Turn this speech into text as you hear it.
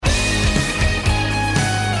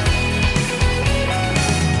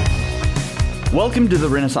Welcome to the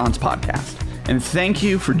Renaissance Podcast, and thank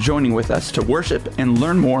you for joining with us to worship and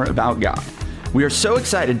learn more about God. We are so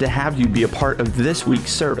excited to have you be a part of this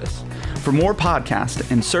week's service. For more podcasts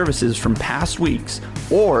and services from past weeks,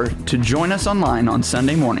 or to join us online on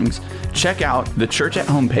Sunday mornings, check out the Church at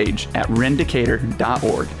Home page at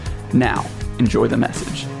rendecatur.org. Now, enjoy the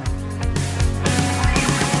message.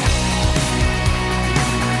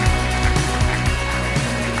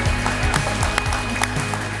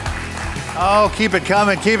 Oh, keep it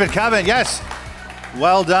coming, keep it coming. Yes.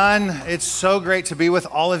 Well done. It's so great to be with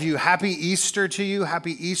all of you. Happy Easter to you.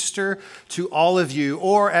 Happy Easter to all of you.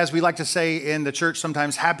 Or as we like to say in the church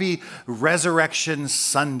sometimes, Happy Resurrection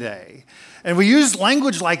Sunday. And we use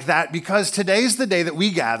language like that because today's the day that we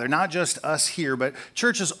gather, not just us here, but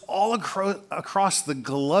churches all across the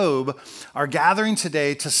globe are gathering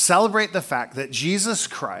today to celebrate the fact that Jesus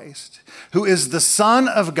Christ, who is the Son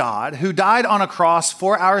of God, who died on a cross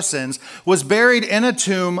for our sins, was buried in a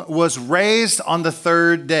tomb, was raised on the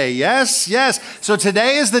third day. Yes, yes. So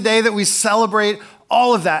today is the day that we celebrate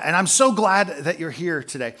all of that, and I'm so glad that you're here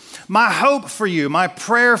today. My hope for you, my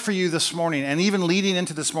prayer for you this morning, and even leading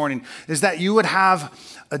into this morning, is that you would have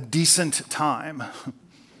a decent time. I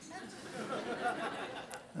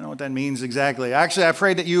don't know what that means exactly. Actually, I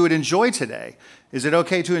pray that you would enjoy today. Is it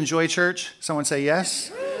okay to enjoy church? Someone say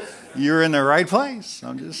yes. You're in the right place.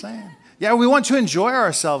 I'm just saying. Yeah, we want to enjoy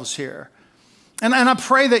ourselves here. And I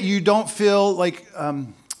pray that you don't feel like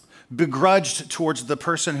begrudged towards the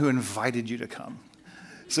person who invited you to come.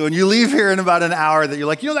 So when you leave here in about an hour that you're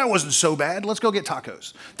like, that wasn't so bad. Let's go get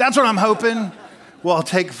tacos. That's what I'm hoping will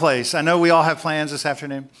take place. I know we all have plans this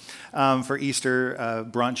afternoon for Easter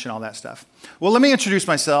brunch and all that stuff. Well, let me introduce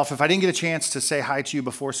myself. If I didn't get a chance to say hi to you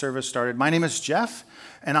before service started, my name is Jeff,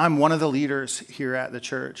 and I'm one of the leaders here at the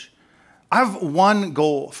church. I have one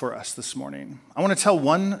goal for us this morning. I want to tell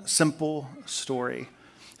one simple story.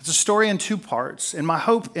 It's a story in two parts, and my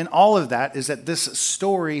hope in all of that is that this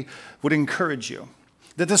story would encourage you,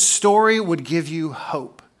 that this story would give you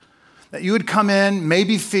hope, that you would come in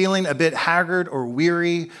maybe feeling a bit haggard or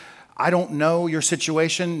weary. I don't know your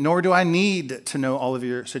situation, nor do I need to know all of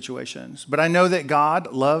your situations, but I know that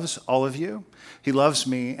God loves all of you. He loves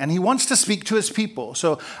me, and he wants to speak to his people.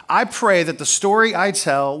 So I pray that the story I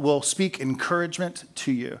tell will speak encouragement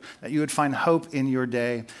to you, that you would find hope in your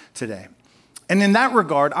day today. And in that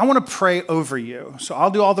regard, I want to pray over you. So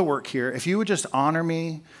I'll do all the work here. If you would just honor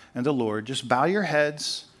me and the Lord, just bow your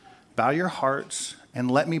heads, bow your hearts, and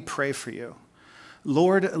let me pray for you.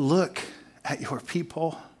 Lord, look at your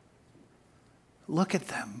people. Look at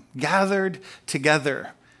them, gathered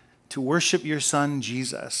together to worship your Son,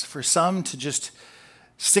 Jesus. For some to just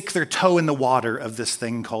stick their toe in the water of this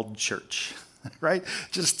thing called church, right?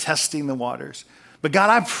 Just testing the waters. But God,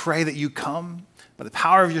 I pray that you come by the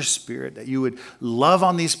power of your Spirit, that you would love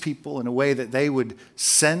on these people in a way that they would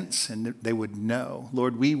sense and they would know.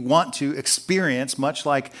 Lord, we want to experience, much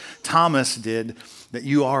like Thomas did, that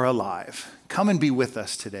you are alive. Come and be with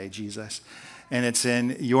us today, Jesus. And it's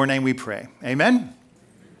in your name we pray. Amen?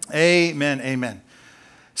 Amen, amen.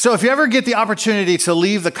 So if you ever get the opportunity to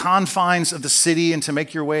leave the confines of the city and to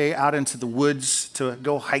make your way out into the woods to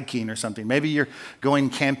go hiking or something, maybe you're going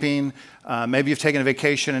camping, maybe you've taken a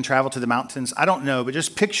vacation and traveled to the mountains, I don't know, but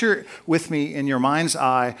just picture with me in your mind's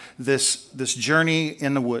eye this journey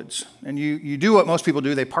in the woods. And you do what most people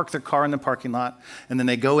do, they park their car in the parking lot and then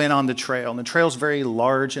they go in on the trail. And the trail's very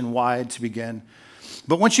large and wide to begin.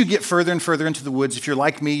 But once you get further and further into the woods, if you're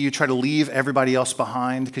like me, you try to leave everybody else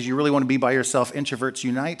behind because you really want to be by yourself. Introverts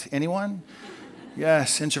unite. Anyone?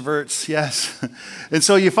 Yes, introverts, yes. And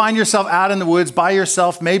so you find yourself out in the woods by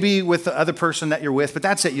yourself, maybe with the other person that you're with, but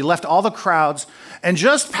that's it. You left all the crowds, and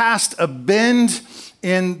just past a bend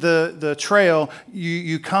in the trail,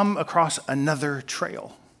 you come across another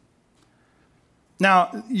trail.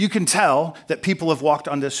 Now, you can tell that people have walked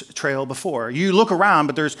on this trail before. You look around,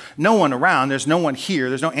 but there's no one around. There's no one here.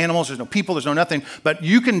 There's no animals. There's no people. There's no nothing. But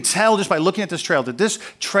you can tell just by looking at this trail that this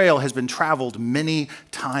trail has been traveled many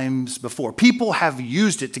times before. People have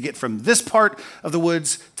used it to get from this part of the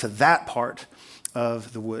woods to that part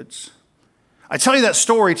of the woods. I tell you that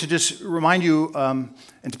story to just remind you and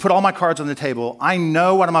to put all my cards on the table. I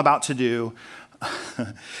know what I'm about to do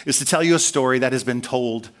is to tell you a story that has been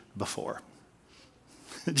told before.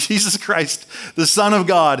 Jesus Christ, the Son of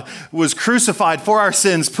God, was crucified for our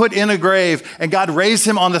sins, put in a grave, and God raised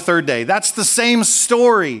him on the third day. That's the same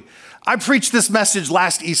story. I preached this message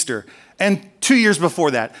last Easter, and 2 years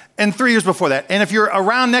before that, and 3 years before that. And if you're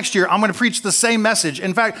around next year, I'm going to preach the same message.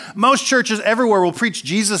 In fact, most churches everywhere will preach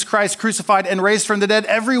Jesus Christ crucified and raised from the dead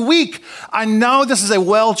every week. I know this is a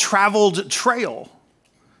well-traveled trail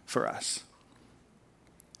for us.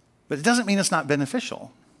 but it doesn't mean it's not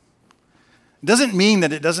beneficial. It doesn't mean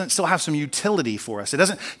that it doesn't still have some utility for us. It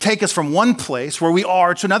doesn't take us from one place where we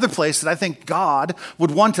are to another place that I think God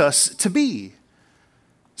would want us to be.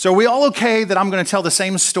 So are we all okay that I'm going to tell the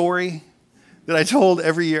same story that I told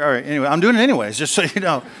every year? All right, anyway, I'm doing it anyways, just so you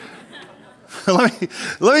know. let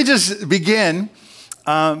me just begin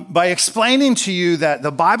by explaining to you that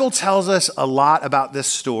the Bible tells us a lot about this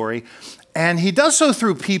story, and he does so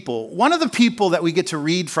through people. One of the people that we get to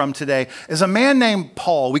read from today is a man named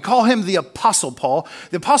Paul. We call him the Apostle Paul.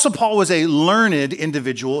 The Apostle Paul was a learned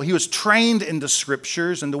individual. He was trained in the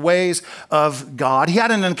scriptures and the ways of God. He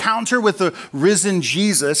had an encounter with the risen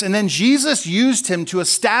Jesus, and then Jesus used him to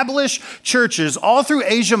establish churches all through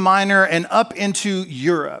Asia Minor and up into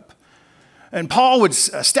Europe. And Paul would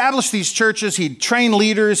establish these churches, he'd train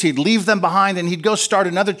leaders, he'd leave them behind, and he'd go start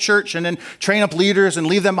another church and then train up leaders and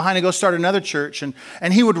leave them behind and go start another church.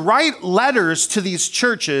 And he would write letters to these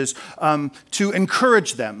churches to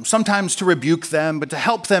encourage them, sometimes to rebuke them, but to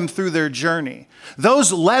help them through their journey.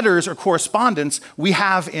 Those letters or correspondence we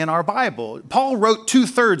have in our Bible. Paul wrote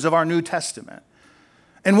 2/3 of our New Testament.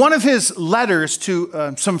 In one of his letters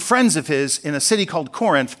to some friends of his in a city called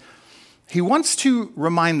Corinth, he wants to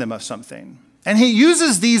remind them of something. And he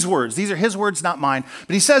uses these words. These are his words, not mine.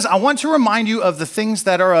 But he says, I want to remind you of the things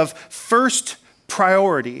that are of first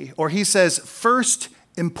priority, or he says first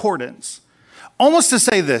importance. Almost to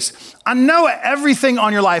say this, I know everything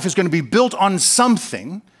on your life is going to be built on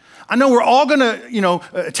something. I know we're all going to,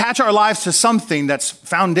 attach our lives to something that's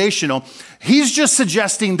foundational. He's just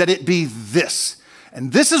suggesting that it be this.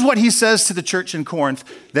 And this is what he says to the church in Corinth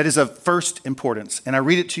that is of first importance. And I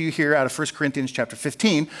read it to you here out of 1 Corinthians chapter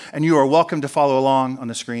 15, and you are welcome to follow along on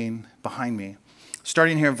the screen behind me.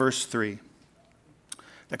 Starting here in verse 3,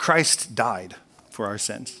 that Christ died for our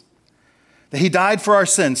sins. That he died for our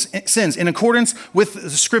sins in accordance with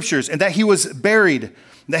the scriptures, and that he was buried,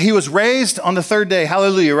 that he was raised on the third day,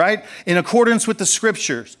 hallelujah, right? In accordance with the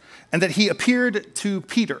scriptures, and that he appeared to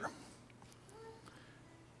Peter.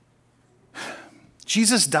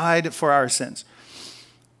 Jesus died for our sins.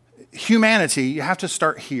 Humanity, you have to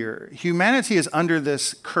start here. Humanity is under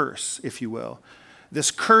this curse, if you will, this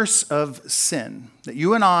curse of sin, that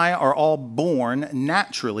you and I are all born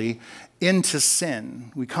naturally into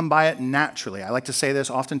sin. We come by it naturally. I like to say this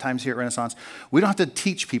oftentimes here at Renaissance. We don't have to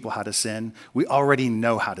teach people how to sin. We already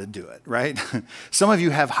know how to do it, right? Some of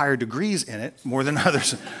you have higher degrees in it more than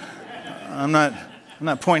others. I'm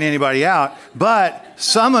not pointing anybody out, but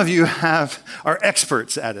some of you are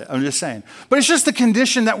experts at it. I'm just saying. But it's just the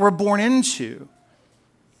condition that we're born into.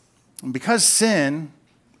 And because sin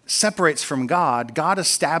separates from God, God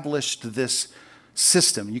established this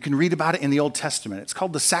system. You can read about it in the Old Testament. It's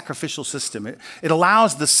called the sacrificial system. It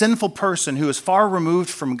allows the sinful person who is far removed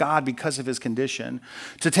from God because of his condition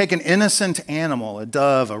to take an innocent animal, a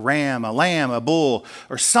dove, a ram, a lamb, a bull,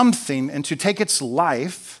 or something, and to take its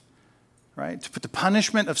life, right, to put the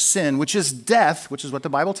punishment of sin, which is death, which is what the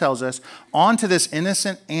Bible tells us, onto this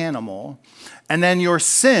innocent animal, and then your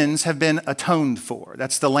sins have been atoned for.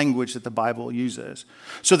 That's the language that the Bible uses.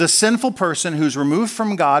 So the sinful person who's removed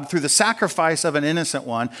from God through the sacrifice of an innocent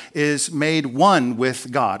one is made one with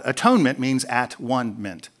God. Atonement means at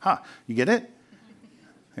one-ment. You get it?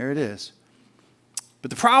 There it is.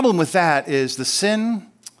 But the problem with that is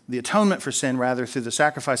the atonement for sin, rather, through the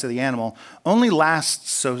sacrifice of the animal, only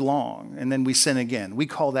lasts so long, and then we sin again. We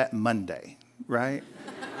call that Monday, right?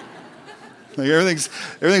 Like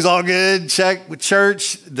everything's all good, check with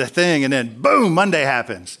church, the thing, and then boom, Monday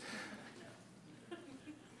happens.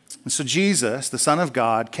 And so Jesus, the Son of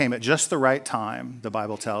God, came at just the right time, the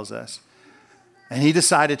Bible tells us, and he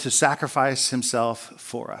decided to sacrifice himself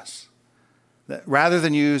for us. That rather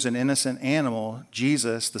than use an innocent animal,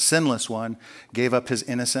 Jesus, the sinless one, gave up his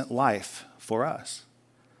innocent life for us.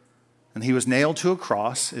 And he was nailed to a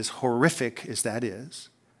cross, as horrific as that is.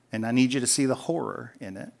 And I need you to see the horror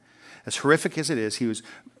in it. As horrific as it is, he was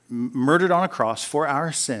murdered on a cross for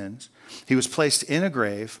our sins. He was placed in a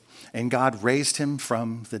grave, and God raised him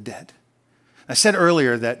from the dead. I said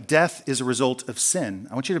earlier that death is a result of sin.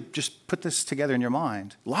 I want you to just put this together in your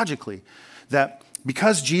mind, logically, that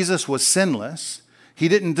because Jesus was sinless, he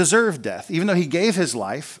didn't deserve death, even though he gave his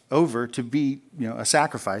life over to be, a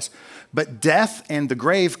sacrifice. But death and the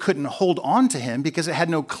grave couldn't hold on to him because it had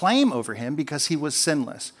no claim over him because he was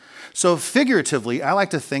sinless. So figuratively, I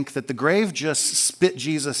like to think that the grave just spit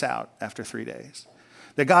Jesus out after 3 days,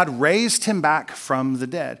 that God raised him back from the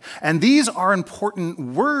dead. And these are important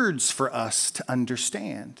words for us to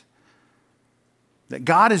understand, that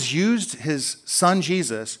God has used his son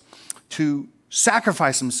Jesus to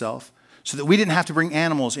sacrifice himself so that we didn't have to bring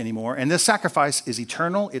animals anymore. And this sacrifice is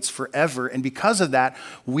eternal, it's forever. And because of that,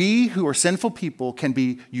 we who are sinful people can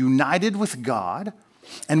be united with God,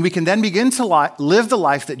 and we can then begin to live the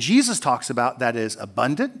life that Jesus talks about that is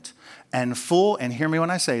abundant and full, and hear me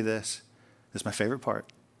when I say this is my favorite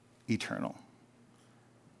part, eternal.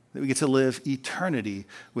 That we get to live eternity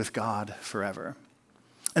with God forever.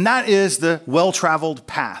 And that is the well-traveled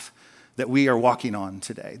path that we are walking on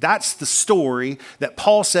today. That's the story that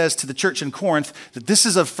Paul says to the church in Corinth, that this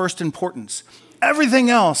is of first importance. Everything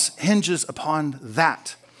else hinges upon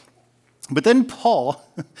that. But then Paul,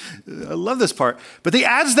 I love this part, but he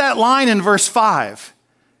adds that line in verse 5.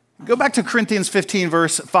 Go back to Corinthians 15,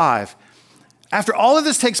 verse 5. After all of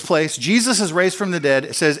this takes place, Jesus is raised from the dead.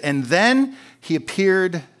 It says, and then he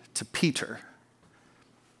appeared to Peter.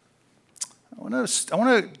 I want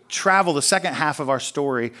to travel the second half of our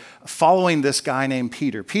story following this guy named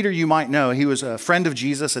Peter. Peter, you might know, he was a friend of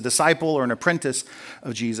Jesus, a disciple or an apprentice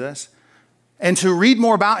of Jesus. And to read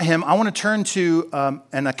more about him, I want to turn to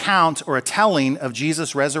an account or a telling of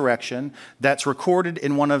Jesus' resurrection that's recorded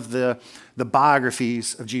in one of the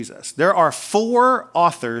biographies of Jesus. There are 4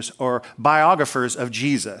 authors or biographers of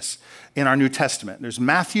Jesus in our New Testament. There's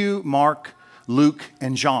Matthew, Mark, Luke,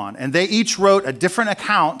 and John. And they each wrote a different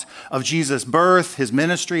account of Jesus' birth, his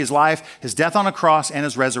ministry, his life, his death on a cross, and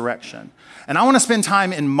his resurrection. And I want to spend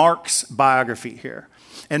time in Mark's biography here.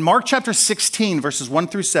 In Mark chapter 16, verses 1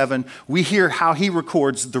 through 7, we hear how he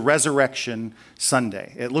records the resurrection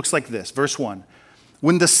Sunday. It looks like this. Verse 1.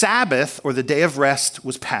 When the Sabbath, or the day of rest,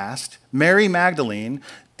 was past, Mary Magdalene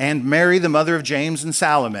and Mary, the mother of James and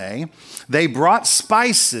Salome, they brought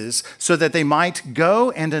spices so that they might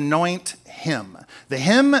go and anoint him. The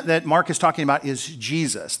him that Mark is talking about is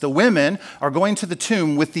Jesus. The women are going to the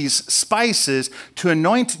tomb with these spices to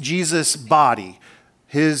anoint Jesus' body,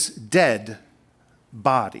 his dead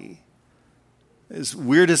body. As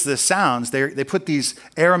weird as this sounds, they put these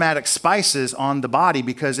aromatic spices on the body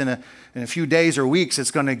because in a few days or weeks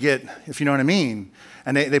it's going to get, if you know what I mean.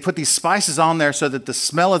 And they put these spices on there so that the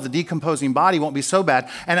smell of the decomposing body won't be so bad.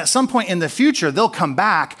 And at some point in the future, they'll come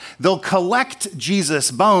back, they'll collect Jesus'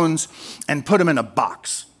 bones and put them in a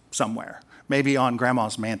box somewhere, maybe on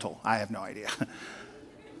grandma's mantle. I have no idea.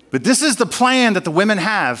 But this is the plan that the women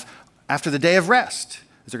have after the day of rest.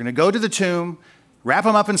 Is they're going to go to the tomb, wrap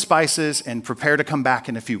them up in spices, and prepare to come back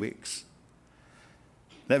in a few weeks.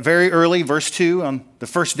 That very early, verse 2, on the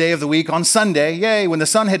first day of the week, on Sunday, when the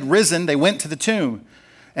sun had risen, they went to the tomb.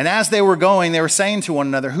 And as they were going, they were saying to one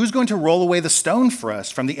another, who's going to roll away the stone for us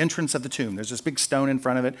from the entrance of the tomb? There's this big stone in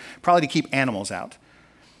front of it, probably to keep animals out.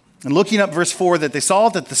 And looking up verse 4, that they saw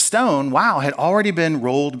that the stone, had already been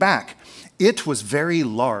rolled back. It was very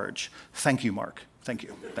large. Thank you, Mark. Thank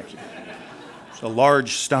you. It's a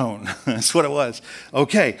large stone. That's what it was.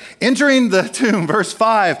 Okay, entering the tomb, verse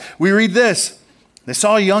 5, we read this. They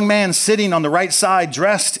saw a young man sitting on the right side,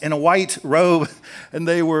 dressed in a white robe, and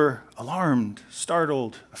they were alarmed,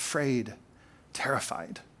 startled, afraid,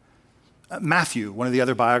 terrified. Matthew, one of the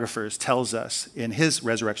other biographers, tells us in his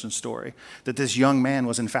resurrection story that this young man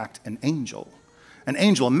was in fact an angel,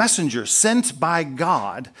 a messenger sent by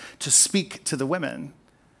God to speak to the women.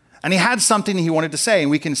 And he had something he wanted to say,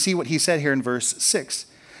 and we can see what he said here in verse 6.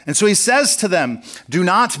 And so he says to them, do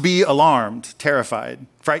not be alarmed, terrified,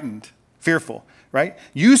 frightened, fearful. Right?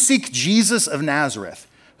 You seek Jesus of Nazareth,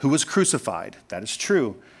 who was crucified. That is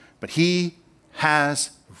true. But he has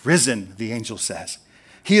risen, the angel says.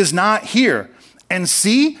 He is not here. And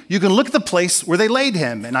see, you can look at the place where they laid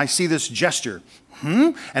him. And I see this gesture.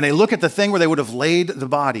 And they look at the thing where they would have laid the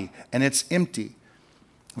body, and it's empty.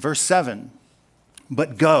 Verse 7.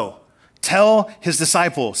 But go, tell his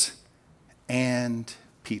disciples and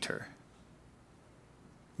Peter.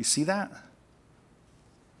 You see that?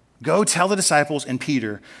 Go tell the disciples and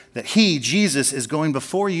Peter that he, Jesus, is going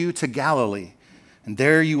before you to Galilee, and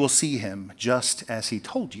there you will see him just as he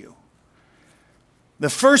told you.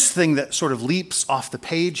 The first thing that sort of leaps off the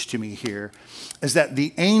page to me here is that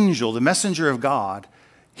the angel, the messenger of God,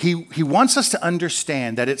 he wants us to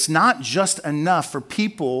understand that it's not just enough for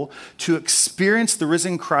people to experience the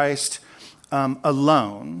risen Christ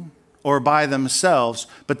alone or by themselves,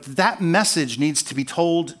 but that message needs to be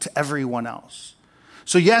told to everyone else.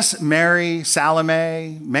 So yes, Mary,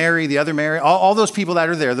 Salome, Mary, the other Mary, all those people that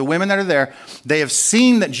are there, the women that are there, they have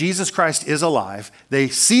seen that Jesus Christ is alive. They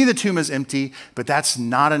see the tomb is empty, but that's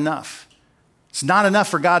not enough. It's not enough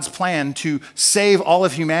for God's plan to save all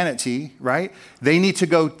of humanity, right? They need to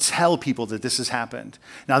go tell people that this has happened.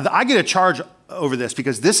 Now, I get a charge over this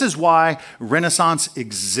because this is why Renaissance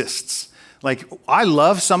exists. Like, I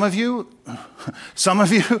love some of you,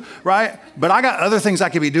 right? But I got other things I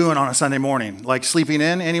could be doing on a Sunday morning, like sleeping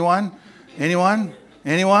in. Anyone?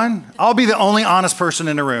 I'll be the only honest person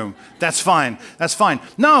in the room. That's fine.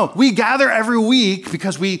 No, we gather every week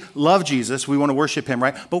because we love Jesus. We want to worship him,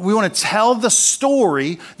 right? But we want to tell the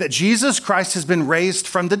story that Jesus Christ has been raised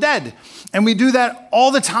from the dead. And we do that all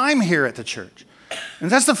the time here at the church.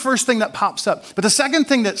 And that's the first thing that pops up. But the second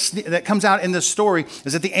thing that comes out in this story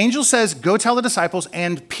is that the angel says, go tell the disciples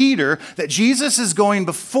and Peter that Jesus is going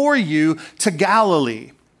before you to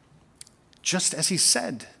Galilee, just as he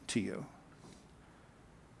said to you.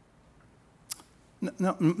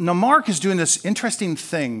 Now, Mark is doing this interesting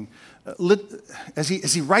thing as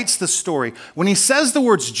he writes the story. When he says the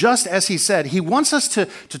words just as he said, he wants us to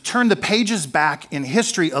turn the pages back in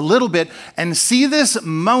history a little bit and see this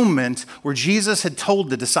moment where Jesus had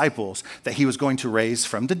told the disciples that he was going to raise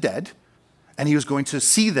from the dead and he was going to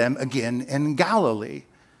see them again in Galilee.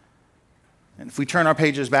 And if we turn our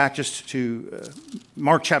pages back just to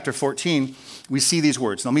Mark chapter 14, we see these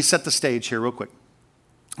words. Let me set the stage here real quick.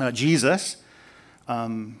 Jesus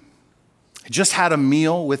just had a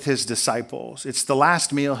meal with his disciples. It's the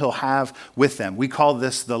last meal he'll have with them. We call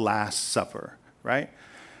this the Last Supper, right?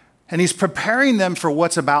 And he's preparing them for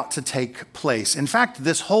what's about to take place. In fact,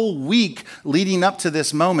 this whole week leading up to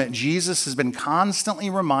this moment, Jesus has been constantly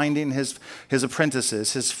reminding his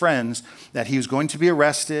apprentices, his friends, that he was going to be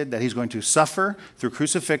arrested, that he's going to suffer through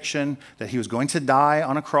crucifixion, that he was going to die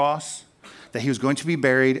on a cross, that he was going to be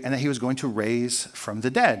buried, and that he was going to raise from the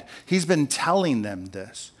dead. He's been telling them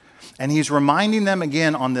this. And he's reminding them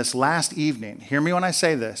again on this last evening. Hear me when I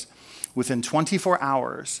say this. Within 24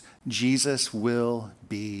 hours, Jesus will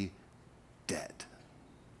be dead.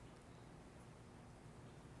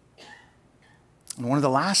 And one of the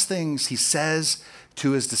last things he says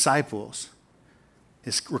to his disciples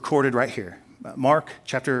is recorded right here. Mark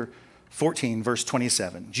chapter 14, verse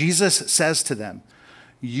 27. Jesus says to them,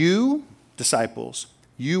 you, disciples,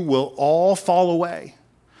 you will all fall away,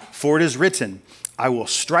 for it is written, I will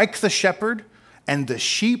strike the shepherd, and the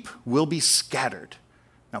sheep will be scattered.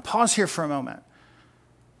 Now pause here for a moment.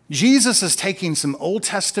 Jesus is taking some Old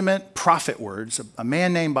Testament prophet words, a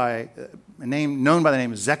man known by the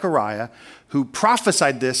name of Zechariah, who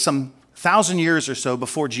prophesied this some 1,000 years or so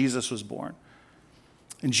before Jesus was born.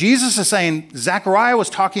 And Jesus is saying, Zechariah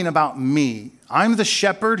was talking about me. I'm the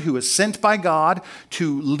shepherd who is sent by God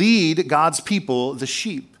to lead God's people, the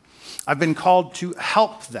sheep. I've been called to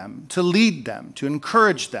help them, to lead them, to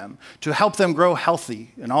encourage them, to help them grow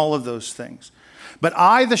healthy and all of those things. But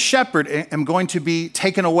I, the shepherd, am going to be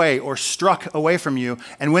taken away or struck away from you.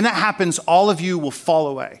 And when that happens, all of you will fall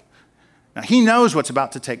away. Now, he knows what's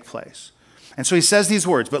about to take place. And so he says these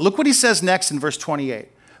words. But look what he says next in verse 28.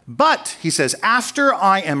 But, he says, after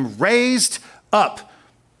I am raised up,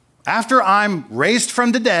 after I'm raised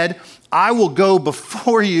from the dead, I will go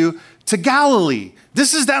before you to Galilee.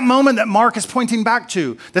 This is that moment that Mark is pointing back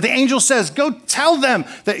to, that the angel says, go tell them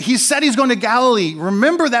that he said he's going to Galilee.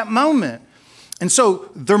 Remember that moment. And so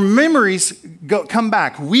their memories come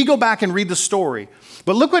back. We go back and read the story.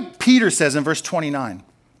 But look what Peter says in verse 29.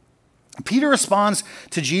 Peter responds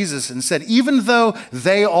to Jesus and said, even though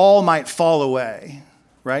they all might fall away,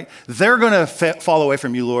 right? They're going to fall away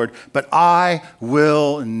from you, Lord, but I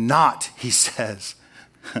will not, he says.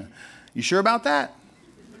 You sure about that?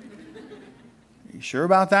 You sure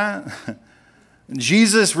about that?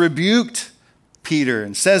 Jesus rebuked Peter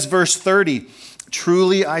and says, verse 30,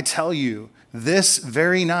 truly I tell you, this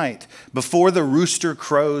very night, before the rooster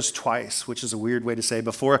crows twice, which is a weird way to say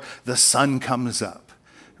before the sun comes up,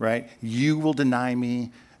 right? You will deny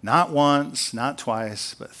me not once, not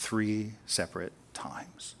twice, but 3 separate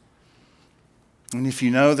times. And if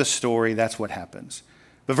you know the story, that's what happens.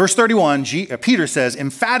 But verse 31, Peter says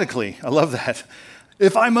emphatically, I love that,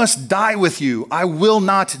 if I must die with you, I will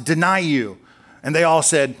not deny you. And they all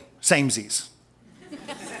said, samesies.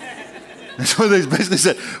 That's what they basically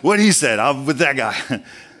said. What he said, I'm with that guy.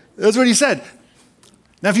 That's what he said.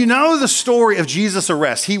 Now, if you know the story of Jesus'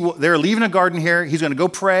 arrest, they're leaving a garden here. He's going to go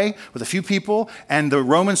pray with a few people, and the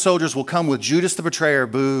Roman soldiers will come with Judas the betrayer.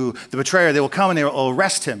 Boo, the betrayer. They will come and they will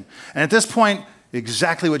arrest him. And at this point,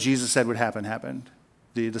 exactly what Jesus said would happen happened.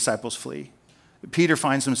 The disciples flee. Peter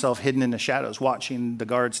finds himself hidden in the shadows, watching the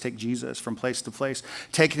guards take Jesus from place to place,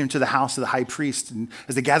 taking him to the house of the high priest, and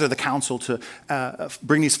as they gather the council to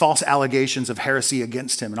bring these false allegations of heresy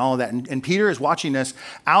against him and all of that. And Peter is watching this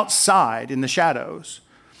outside in the shadows.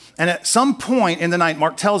 And at some point in the night,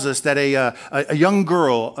 Mark tells us that a young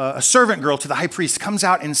girl, a servant girl to the high priest, comes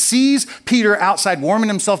out and sees Peter outside warming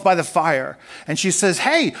himself by the fire. And she says,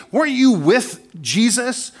 "Hey, weren't you with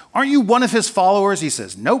Jesus? Aren't you one of his followers?" He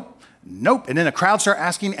says, "Nope. Nope." And then a crowd starts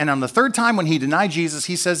asking. And on the third time when he denied Jesus,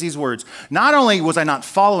 he says these words: "Not only was I not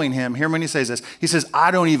following him," hear me when he says this, he says,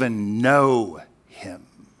 "I don't even know him."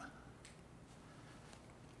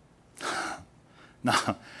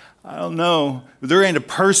 Now, I don't know. There ain't a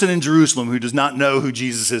person in Jerusalem who does not know who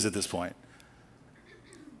Jesus is at this point.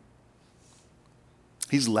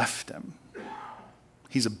 He's left him.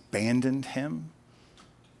 He's abandoned him.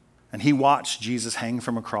 And he watched Jesus hang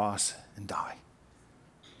from a cross and die.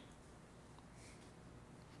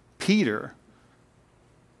 Peter,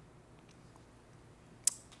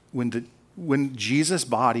 when Jesus'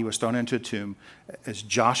 body was thrown into a tomb, as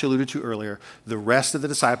Josh alluded to earlier, the rest of the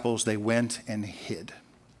disciples, they went and hid.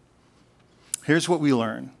 Here's what we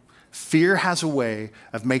learn. Fear has a way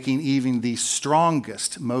of making even the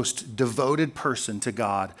strongest, most devoted person to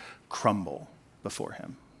God crumble before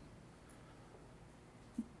him.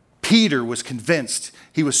 Peter was convinced,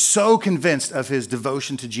 he was so convinced of his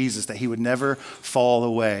devotion to Jesus that he would never fall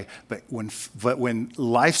away. But when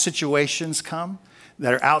life situations come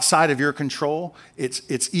that are outside of your control,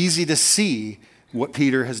 it's easy to see what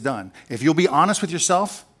Peter has done. If you'll be honest with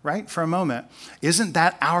yourself, right, for a moment, isn't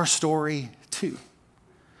that our story too?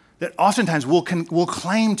 That oftentimes we'll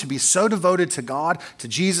claim to be so devoted to God, to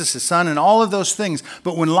Jesus, his son, and all of those things.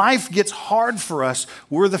 But when life gets hard for us,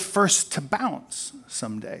 we're the first to bounce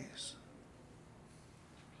some days.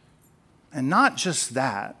 And not just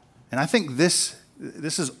that. And I think this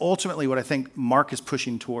is ultimately what I think Mark is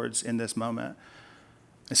pushing towards in this moment.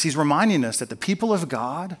 Is he's reminding us that the people of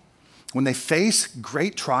God, when they face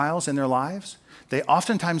great trials in their lives, they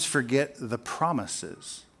oftentimes forget the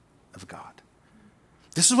promises of God.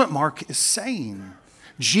 This is what Mark is saying.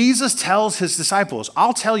 Jesus tells his disciples,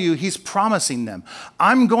 I'll tell you, he's promising them,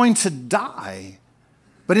 I'm going to die,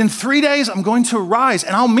 but in 3 days I'm going to rise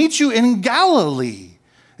and I'll meet you in Galilee,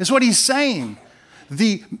 is what he's saying.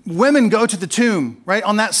 The women go to the tomb, right,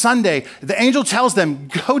 on that Sunday. The angel tells them,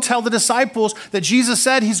 go tell the disciples that Jesus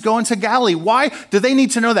said he's going to Galilee. Why do they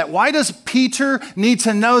need to know that? Why does Peter need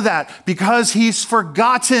to know that? Because he's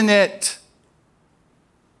forgotten it.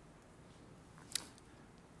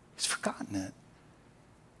 He's forgotten it.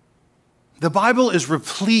 The Bible is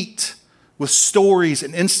replete with stories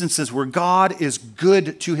and instances where God is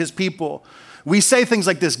good to his people. We say things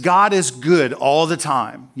like this: God is good all the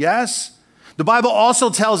time. Yes? The Bible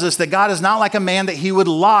also tells us that God is not like a man that he would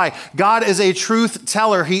lie. God is a truth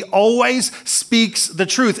teller. He always speaks the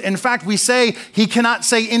truth. In fact, we say he cannot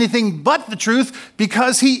say anything but the truth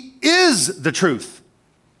because he is the truth.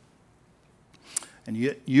 And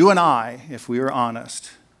you and I, if we were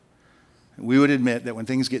honest, we would admit that when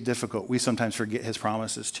things get difficult, we sometimes forget his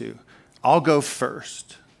promises too. I'll go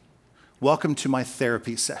first. Welcome to my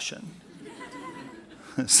therapy session.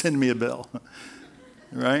 Send me a bill,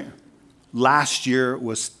 right? Last year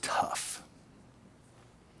was tough.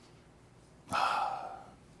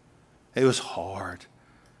 It was hard.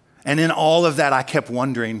 And in all of that, I kept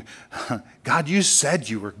wondering, God, you said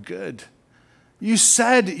you were good. You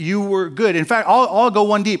said you were good. In fact, I'll go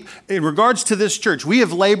one deep. In regards to this church, we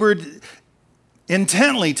have labored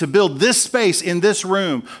intently to build this space in this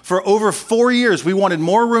room for over 4 years. We wanted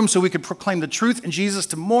more room so we could proclaim the truth in Jesus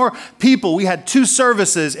to more people. We had 2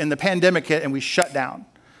 services and the pandemic hit and we shut down.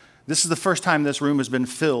 This is the first time this room has been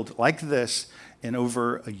filled like this in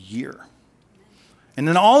over a year. And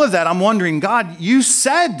in all of that, I'm wondering, God, you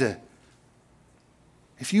said,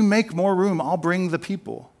 if you make more room, I'll bring the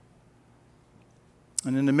people.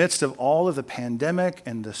 And in the midst of all of the pandemic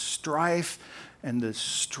and the strife and the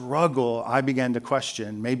struggle, I began to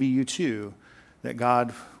question, maybe you too, that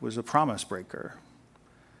God was a promise breaker,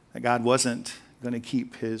 that God wasn't going to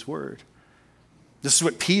keep his word. This is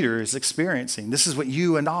what Peter is experiencing. This is what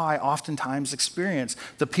you and I oftentimes experience.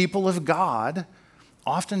 The people of God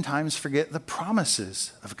oftentimes forget the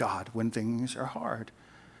promises of God when things are hard.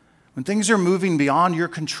 When things are moving beyond your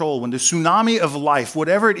control, when the tsunami of life,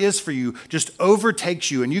 whatever it is for you, just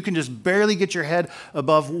overtakes you and you can just barely get your head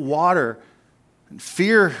above water, and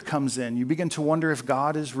fear comes in. You begin to wonder if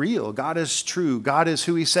God is real, God is true, God is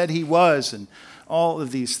who he said he was, and all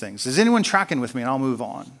of these things. Is anyone tracking with me? And I'll move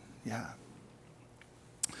on. Yeah.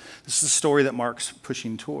 This is the story that Mark's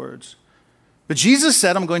pushing towards. But Jesus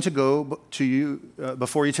said, I'm going to go to you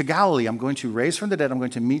before you to Galilee. I'm going to raise from the dead. I'm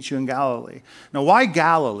going to meet you in Galilee. Now, why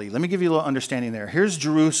Galilee? Let me give you a little understanding there. Here's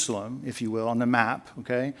Jerusalem, if you will, on the map,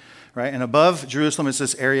 okay? Right? And above Jerusalem is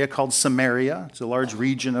this area called Samaria. It's a large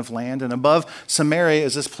region of land. And above Samaria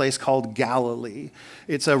is this place called Galilee.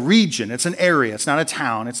 It's a region. It's an area. It's not a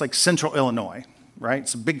town. It's like central Illinois, right?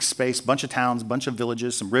 It's a big space, bunch of towns, bunch of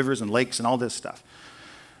villages, some rivers and lakes and all this stuff.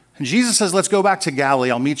 And Jesus says, let's go back to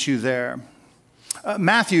Galilee. I'll meet you there.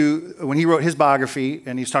 Matthew, when he wrote his biography,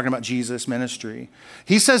 and he's talking about Jesus' ministry,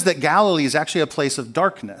 he says that Galilee is actually a place of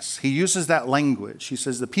darkness. He uses that language. He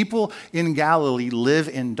says the people in Galilee live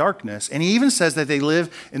in darkness, and he even says that they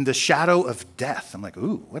live in the shadow of death. I'm like,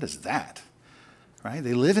 ooh, what is that? Right?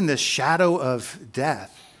 They live in this shadow of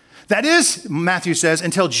death. That is, Matthew says,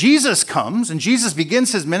 until Jesus comes, and Jesus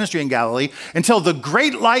begins his ministry in Galilee, until the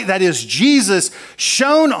great light that is Jesus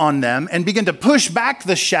shone on them and began to push back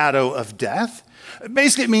the shadow of death.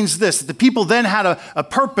 Basically, it means this, that the people then had a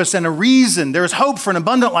purpose and a reason. There was hope for an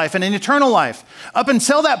abundant life and an eternal life. Up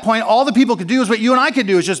until that point, all the people could do is what you and I could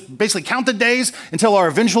do, is just basically count the days until our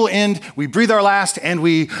eventual end. We breathe our last and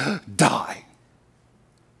we die.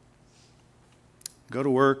 Go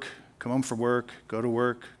to work, come home for work, go to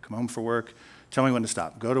work, come home for work. Tell me when to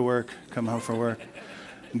stop. Go to work, come home from work.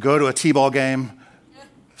 Go to a t-ball game.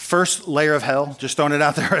 First layer of hell, just throwing it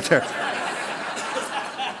out there right there.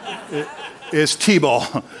 Is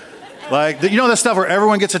t-ball. Like, you know that stuff where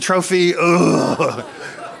everyone gets a trophy? Ugh.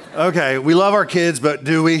 Okay, we love our kids, but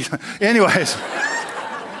do we? Anyways.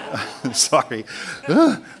 Sorry.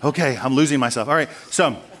 Okay, I'm losing myself. All right,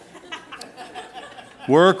 so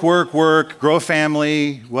work, grow a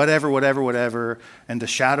family, whatever, and the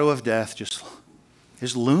shadow of death just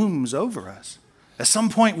looms over us. At some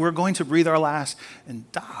point, we're going to breathe our last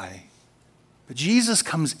and die. But Jesus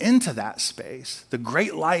comes into that space, the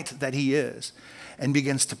great light that he is, and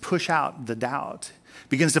begins to push out the doubt,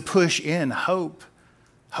 begins to push in hope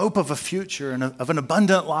of a future and of an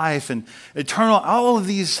abundant life and eternal, all of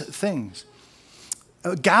these things.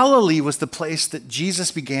 Galilee was the place that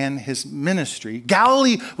Jesus began his ministry.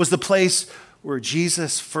 Galilee was the place where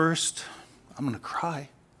Jesus first, I'm going to cry,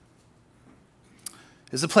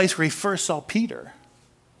 is the place where he first saw Peter.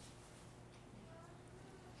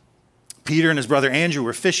 Peter and his brother Andrew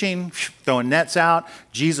were fishing, throwing nets out.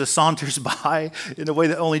 Jesus saunters by in a way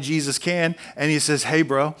that only Jesus can. And he says, hey,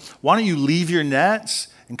 bro, why don't you leave your nets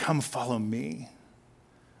and come follow me?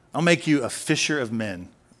 I'll make you a fisher of men,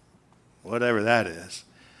 whatever that is.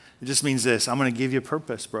 It just means this. I'm going to give you a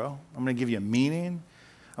purpose, bro. I'm going to give you a meaning.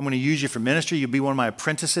 I'm going to use you for ministry. You'll be one of my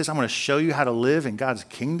apprentices. I'm going to show you how to live in God's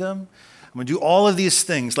kingdom. I'm going to do all of these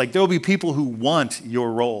things. Like, there will be people who want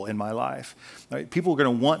your role in my life. Right? People are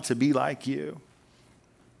going to want to be like you.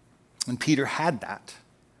 And Peter had that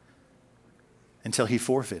until he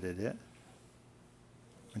forfeited it,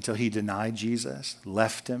 until he denied Jesus,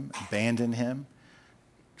 left him, abandoned him,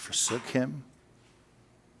 forsook him.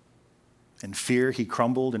 In fear, he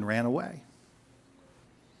crumbled and ran away.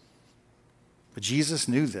 But Jesus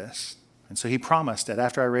knew this. And so he promised that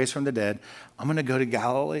after I raise from the dead, I'm going to go to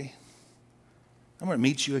Galilee. I'm going to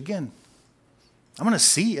meet you again. I'm going to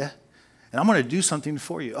see you, and I'm going to do something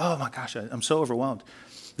for you. Oh my gosh, I'm so overwhelmed.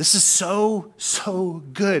 This is so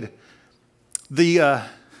good. To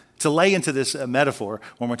lay into this metaphor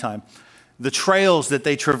one more time, the trails that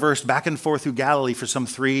they traversed back and forth through Galilee for some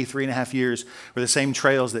 3.5 years were the same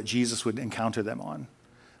trails that Jesus would encounter them on.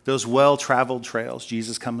 Those well-traveled trails,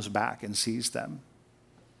 Jesus comes back and sees them.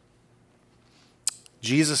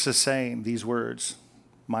 Jesus is saying these words,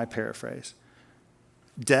 my paraphrase.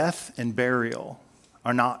 Death and burial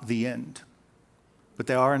are not the end, but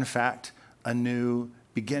they are, in fact, a new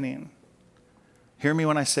beginning. Hear me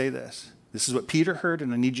when I say this. This is what Peter heard,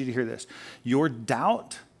 and I need you to hear this. Your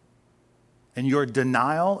doubt and your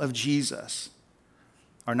denial of Jesus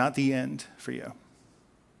are not the end for you,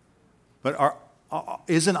 but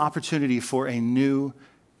is an opportunity for a new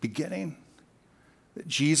beginning. That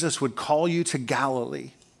Jesus would call you to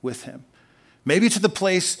Galilee with him. Maybe to the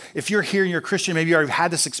place, if you're here and you're a Christian, maybe you already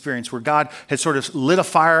had this experience where God had sort of lit a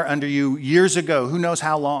fire under you years ago, who knows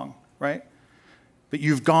how long, right? But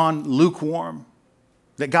you've gone lukewarm.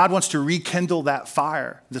 That God wants to rekindle that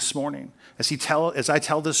fire this morning as I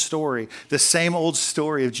tell this story, the same old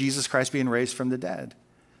story of Jesus Christ being raised from the dead.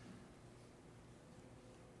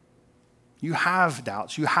 You have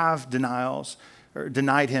doubts, you have denials, or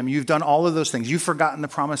denied him. You've done all of those things. You've forgotten the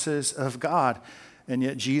promises of God. And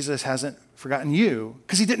yet Jesus hasn't forgotten you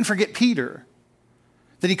because he didn't forget Peter.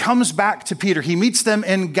 That he comes back to Peter. He meets them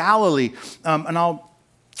in Galilee. And I'll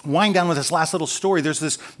wind down with this last little story. There's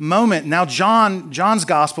this moment. Now John's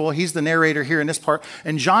gospel, he's the narrator here in this part,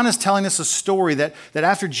 and John is telling us a story that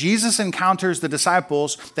after Jesus encounters the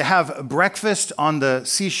disciples, they have breakfast on the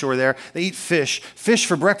seashore there. They eat fish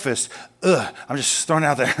for breakfast. I'm just throwing it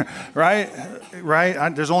out there,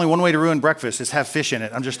 right? There's only one way to ruin breakfast, is have fish in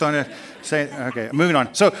it. I'm just throwing it, okay, moving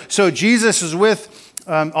on. So Jesus is with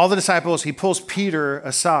all the disciples. He pulls Peter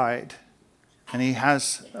aside, and he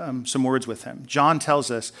has some words with him. John tells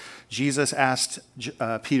us Jesus asked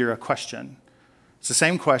Peter a question. It's the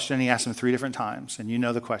same question. He asked him 3 different times, and you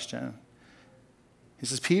know the question. He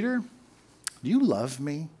says, Peter, do you love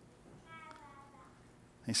me?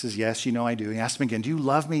 He says, yes, you know I do. He asked him again, do you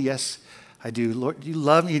love me? Yes, I do. Lord, do you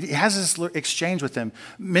love me? He has this exchange with him.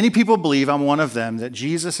 Many people believe, I'm one of them, that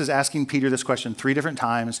Jesus is asking Peter this question 3 different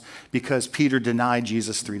times because Peter denied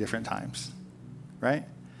Jesus 3 different times, right?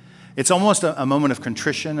 It's almost a moment of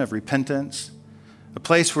contrition, of repentance, a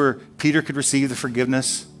place where Peter could receive the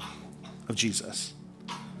forgiveness of Jesus.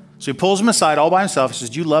 So he pulls him aside all by himself. He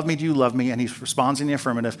says, do you love me? Do you love me? And he responds in the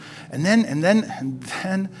affirmative. And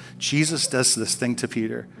then Jesus does this thing to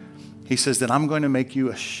Peter. He says that I'm going to make you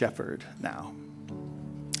a shepherd now.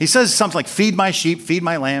 He says something like, feed my sheep, feed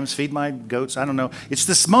my lambs, feed my goats. I don't know. It's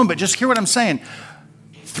this moment, but just hear what I'm saying.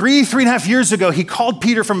 3.5 years ago, he called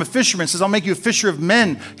Peter from a fisherman, says, I'll make you a fisher of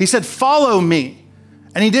men. He said, follow me.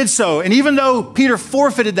 And he did so. And even though Peter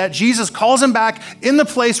forfeited that, Jesus calls him back in the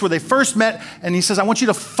place where they first met. And he says, I want you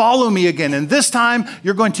to follow me again. And this time,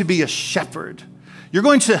 you're going to be a shepherd. You're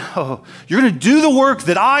going to do the work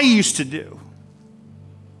that I used to do.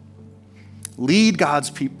 Lead God's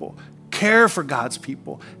people. Care for God's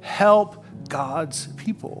people. Help God's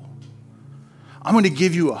people. I'm going to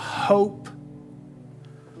give you a hope.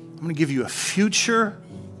 I'm going to give you a future.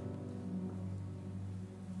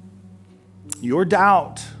 Your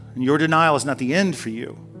doubt and your denial is not the end for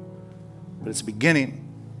you, but it's the beginning,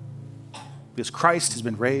 because Christ has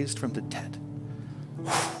been raised from the dead.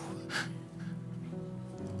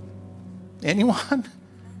 Anyone?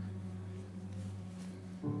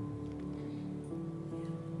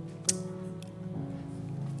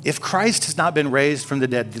 If Christ has not been raised from the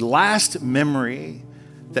dead, the last memory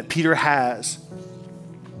that Peter has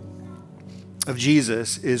of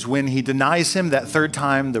Jesus is when he denies him that 3rd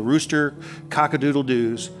time, the rooster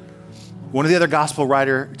cock-a-doodle-doos. One of the other gospel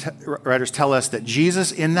writers tell us that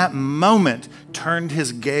Jesus in that moment turned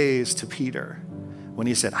his gaze to Peter when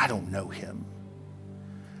he said, I don't know him.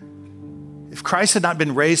 If Christ had not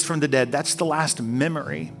been raised from the dead, that's the last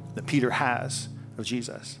memory that Peter has of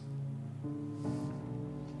Jesus.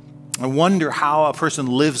 I wonder how a person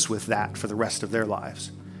lives with that for the rest of their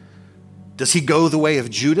lives. Does he go the way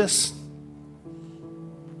of Judas?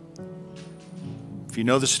 If you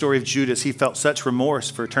know the story of Judas, he felt such remorse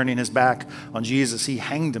for turning his back on Jesus. He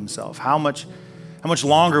hanged himself. How much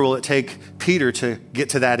longer will it take Peter to get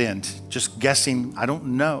to that end? Just guessing, I don't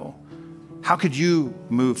know. How could you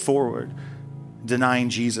move forward denying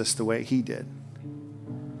Jesus the way he did?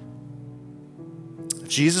 If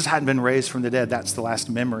Jesus hadn't been raised from the dead, that's the last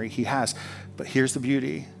memory he has. But here's the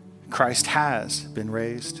beauty. Christ has been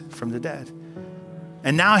raised from the dead.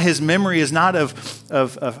 And now his memory is not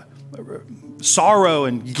of sorrow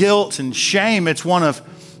and guilt and shame. It's one of,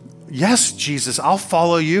 yes, Jesus, I'll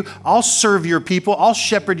follow you. I'll serve your people. I'll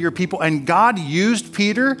shepherd your people. And God used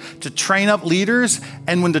Peter to train up leaders.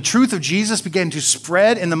 And when the truth of Jesus began to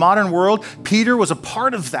spread in the modern world, Peter was a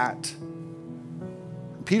part of that.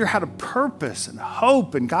 Peter had a purpose and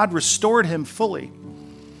hope, and God restored him fully.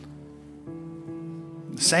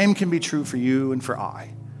 The same can be true for you and for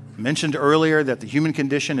I. I mentioned earlier that the human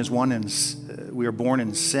condition is one we are born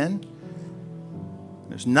in sin.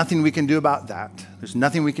 There's nothing we can do about that. There's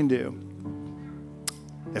nothing we can do.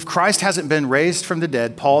 If Christ hasn't been raised from the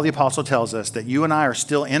dead, Paul the Apostle tells us that you and I are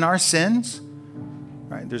still in our sins,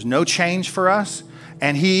 right? There's no change for us.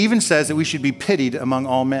 And he even says that we should be pitied among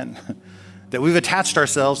all men, that we've attached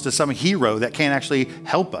ourselves to some hero that can't actually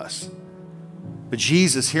help us. But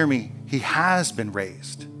Jesus, hear me, he has been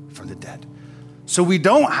raised from the dead. So we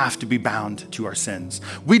don't have to be bound to our sins.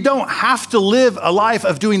 We don't have to live a life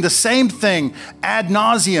of doing the same thing ad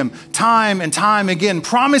nauseum, time and time again,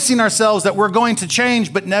 promising ourselves that we're going to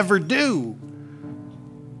change but never do.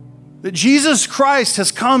 That Jesus Christ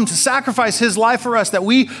has come to sacrifice his life for us, that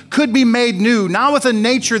we could be made new, not with a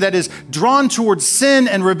nature that is drawn towards sin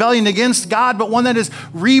and rebellion against God, but one that is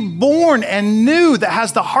reborn and new, that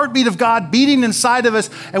has the heartbeat of God beating inside of us,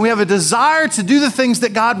 and we have a desire to do the things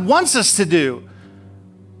that God wants us to do.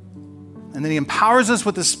 And then he empowers us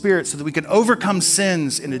with the Spirit so that we can overcome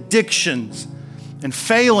sins and addictions and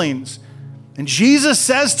failings And Jesus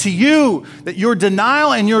says to you that your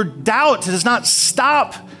denial and your doubt does not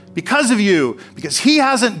stop because of you, because he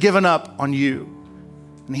hasn't given up on you.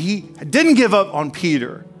 And he didn't give up on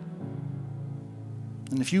Peter.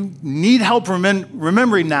 And if you need help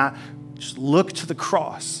remembering that, just look to the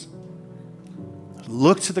cross.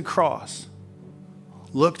 Look to the cross.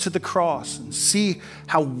 Look to the cross and see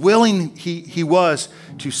how willing he was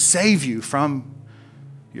to save you from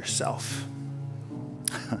yourself.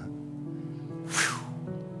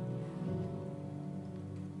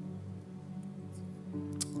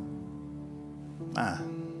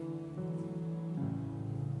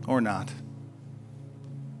 Or not.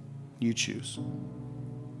 You choose.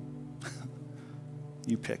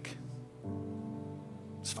 You pick.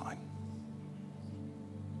 It's fine.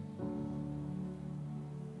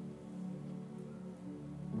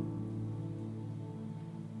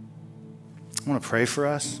 I want to pray for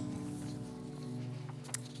us.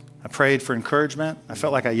 I prayed for encouragement. I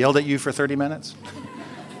felt like I yelled at you for 30 minutes.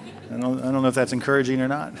 I don't know if that's encouraging or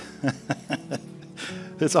not.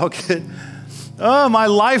 It's all good. Oh, my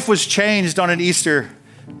life was changed on an Easter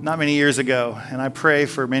not many years ago, and I pray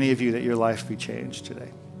for many of you that your life be changed today.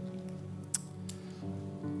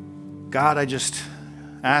 God, I just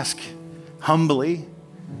ask humbly.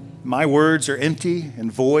 My words are empty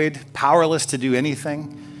and void, powerless to do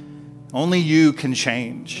anything. Only you can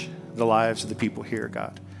change the lives of the people here,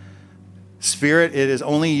 God. Spirit, it is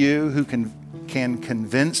only you who can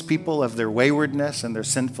convince people of their waywardness and their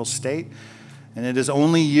sinful state. And it is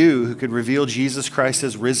only you who could reveal Jesus Christ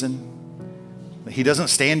as risen. He doesn't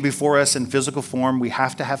stand before us in physical form. We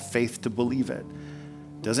have to have faith to believe it.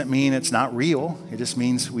 Doesn't mean it's not real. It just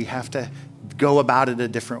means we have to go about it a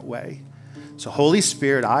different way. So Holy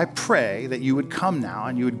Spirit, I pray that you would come now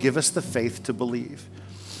and you would give us the faith to believe.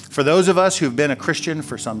 For those of us who've been a Christian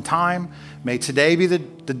for some time, may today be the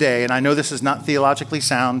day, and I know this is not theologically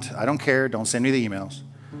sound. I don't care. Don't send me the emails,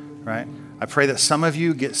 right? I pray that some of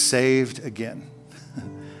you get saved again.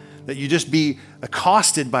 That you just be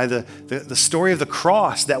accosted by the story of the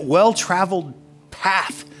cross, that well-traveled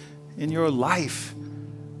path in your life.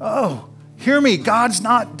 Oh, hear me. God's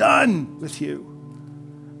not done with you.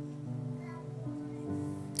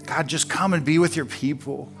 God, just come and be with your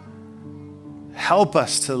people. Help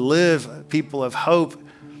us to live people of hope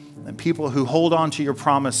and people who hold on to your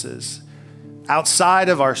promises outside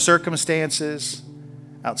of our circumstances,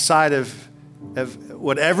 outside of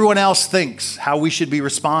what everyone else thinks, how we should be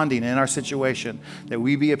responding in our situation, that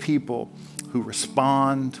we be a people who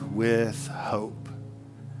respond with hope.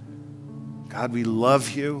 God, we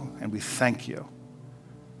love you and we thank you.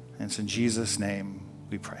 And it's in Jesus' name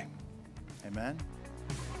we pray. Amen.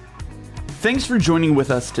 Thanks for joining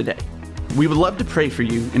with us today. We would love to pray for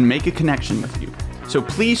you and make a connection with you. So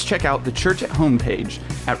please check out the Church at Home page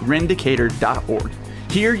at rendicator.org.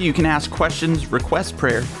 Here you can ask questions, request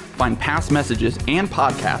prayer, find past messages and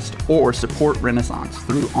podcasts, or support Renaissance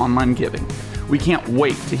through online giving. We can't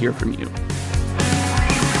wait to hear from you.